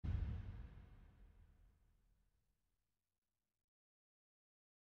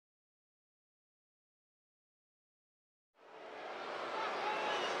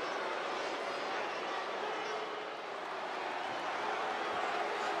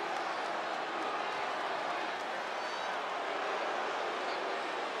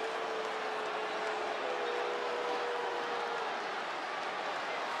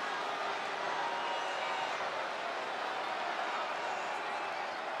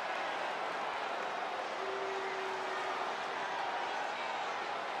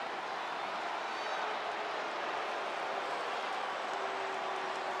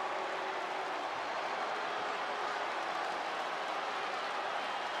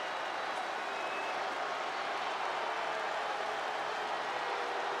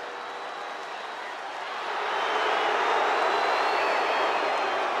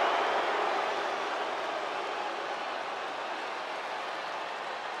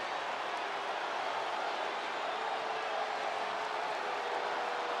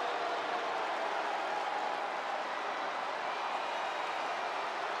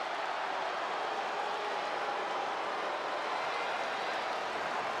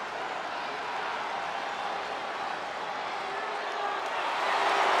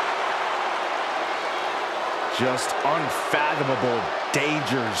Just unfathomable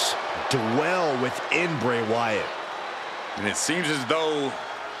dangers dwell within Bray Wyatt. And it seems as though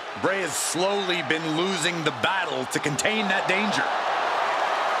Bray has slowly been losing the battle to contain that danger.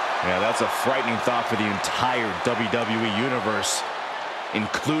 Yeah, that's a frightening thought for the entire WWE Universe,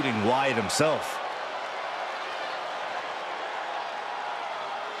 including Wyatt himself.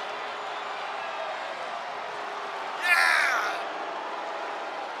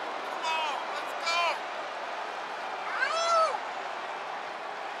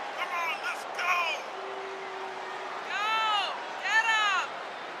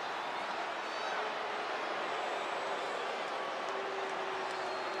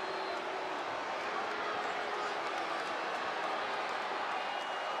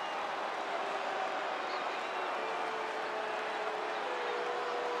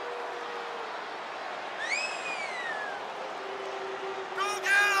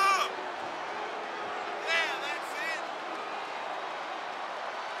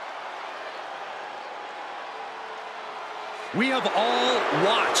 We have all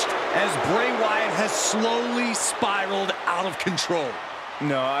watched as Bray Wyatt has slowly spiraled out of control.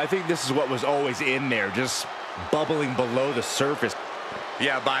 No, I think this is what was always in there, just bubbling below the surface.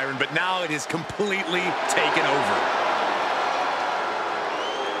 Yeah, Byron, but now it is completely taken over.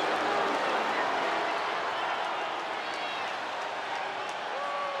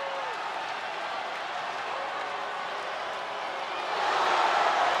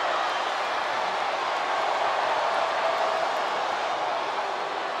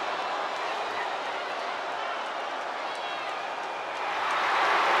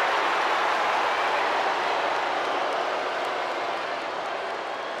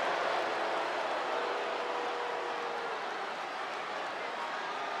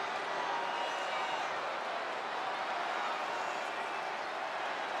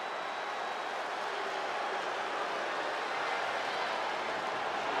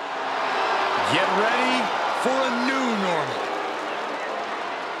 Get ready for a new normal.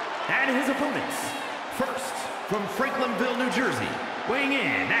 And his opponents, first from Franklinville, New Jersey, weighing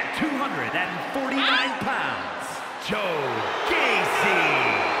in at 249 pounds, Joe Gacy.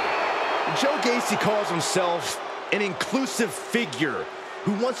 Joe Gacy calls himself an inclusive figure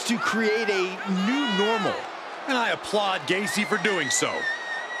who wants to create a new normal. And I applaud Gacy for doing so.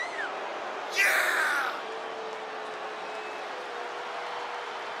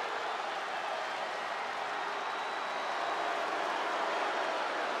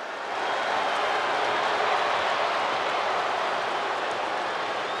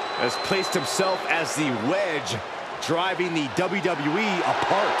 Has placed himself as the wedge, driving the WWE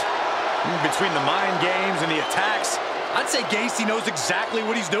apart. Between the mind games and the attacks, I'd say Gacy knows exactly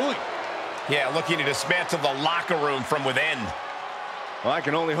what he's doing. Yeah, looking to dismantle the locker room from within. Well, I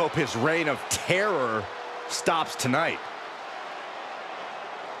can only hope his reign of terror stops tonight.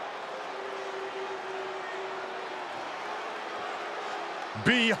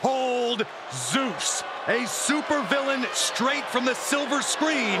 Behold Zeus, a supervillain straight from the silver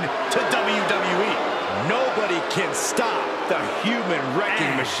screen to WWE. Nobody can stop the human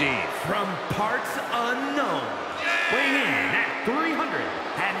wrecking machine. From parts unknown, weighing in at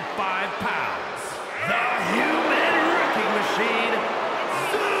 305 pounds, the human wrecking machine,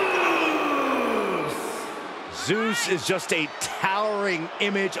 Zeus! Zeus is just a towering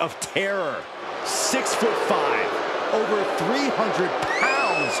image of terror. 6'5", over 300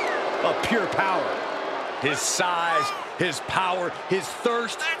 pounds of pure power. His size, his power, his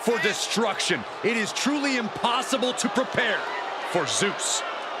thirst for destruction. It is truly impossible to prepare for Zeus.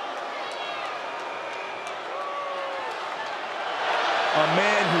 A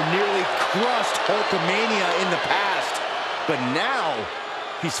man who nearly crushed Hulkamania in the past, but now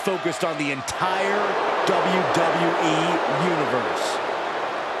he's focused on the entire WWE Universe.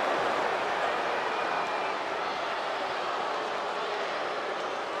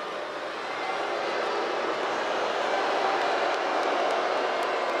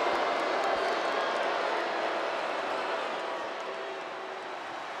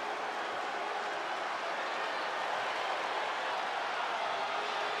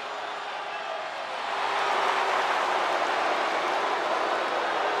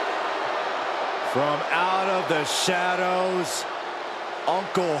 From out of the shadows,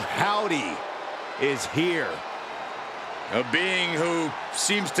 Uncle Howdy is here. A being who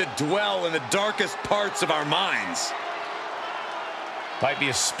seems to dwell in the darkest parts of our minds. Might be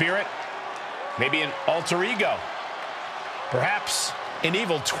a spirit, maybe an alter ego, perhaps an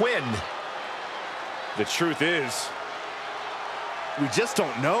evil twin. The truth is, we just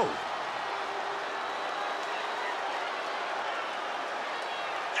don't know.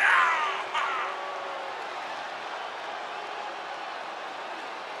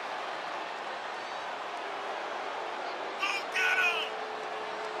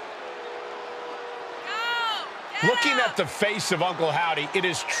 Looking at the face of Uncle Howdy, it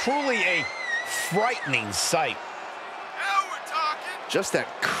is truly a frightening sight. Now we're talking. Just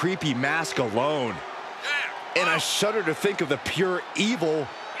that creepy mask alone. Yeah. And I shudder to think of the pure evil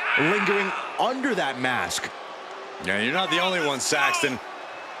lingering under that mask. Yeah, you're not the only one, Saxton.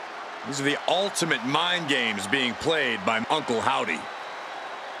 These are the ultimate mind games being played by Uncle Howdy.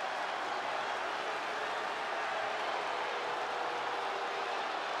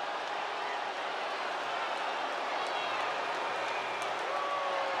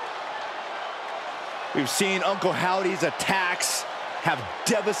 We've seen Uncle Howdy's attacks have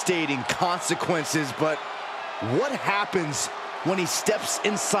devastating consequences, but what happens when he steps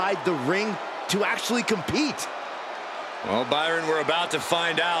inside the ring to actually compete? Well, Byron, we're about to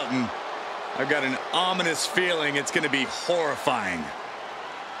find out, and I've got an ominous feeling it's going to be horrifying.